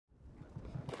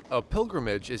A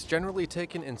pilgrimage is generally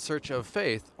taken in search of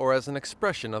faith or as an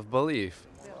expression of belief.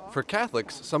 For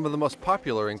Catholics, some of the most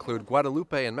popular include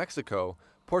Guadalupe in Mexico,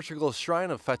 Portugal's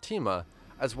shrine of Fatima,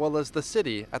 as well as the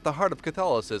city at the heart of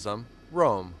Catholicism,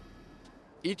 Rome.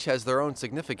 Each has their own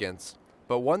significance,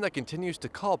 but one that continues to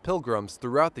call pilgrims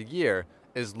throughout the year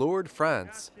is Lourdes,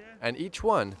 France, and each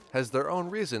one has their own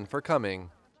reason for coming.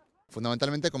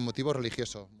 Fundamentalmente con motivo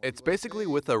religioso. It's basically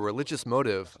with a religious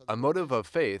motive, a motive of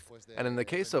faith, and in the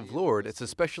case of Lourdes, it's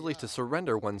especially to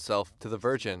surrender oneself to the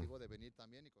Virgin.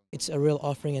 It's a real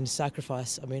offering and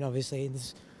sacrifice. I mean, obviously,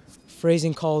 it's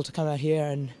freezing cold to come out here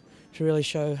and to really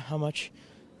show how much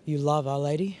you love Our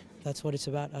Lady. That's what it's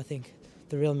about, I think,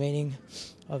 the real meaning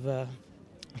of a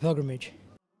pilgrimage.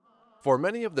 For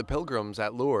many of the pilgrims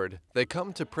at Lourdes, they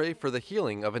come to pray for the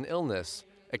healing of an illness.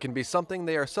 It can be something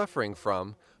they are suffering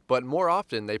from, but more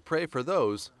often they pray for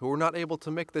those who are not able to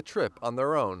make the trip on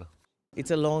their own.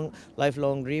 It's a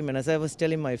lifelong dream, and as I was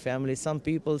telling my family, some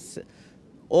people,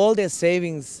 all their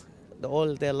savings,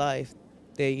 all their life,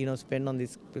 they spend on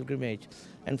this pilgrimage,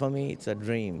 and for me it's a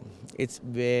dream. It's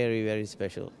very, very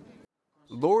special.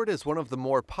 Lourdes is one of the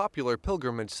more popular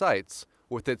pilgrimage sites,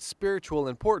 with its spiritual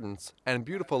importance and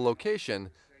beautiful location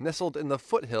nestled in the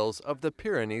foothills of the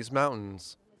Pyrenees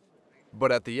Mountains.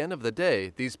 But at the end of the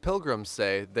day, these pilgrims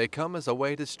say they come as a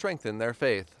way to strengthen their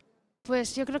faith.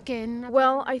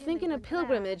 Well, I think in a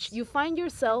pilgrimage you find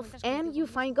yourself and you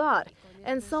find God,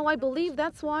 and so I believe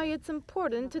that's why it's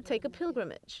important to take a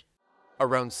pilgrimage.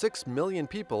 Around 6 million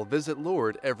people visit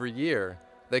Lourdes every year.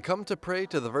 They come to pray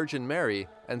to the Virgin Mary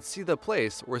and see the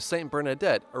place where Saint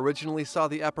Bernadette originally saw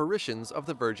the apparitions of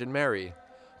the Virgin Mary.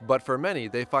 But for many,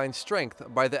 they find strength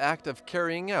by the act of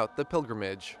carrying out the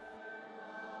pilgrimage.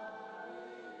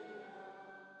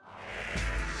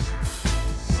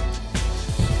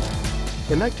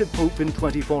 Elected Pope in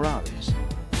 24 hours.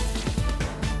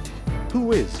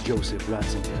 Who is Joseph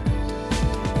Ratzinger?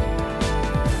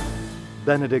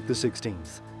 Benedict XVI,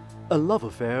 a love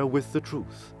affair with the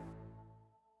truth.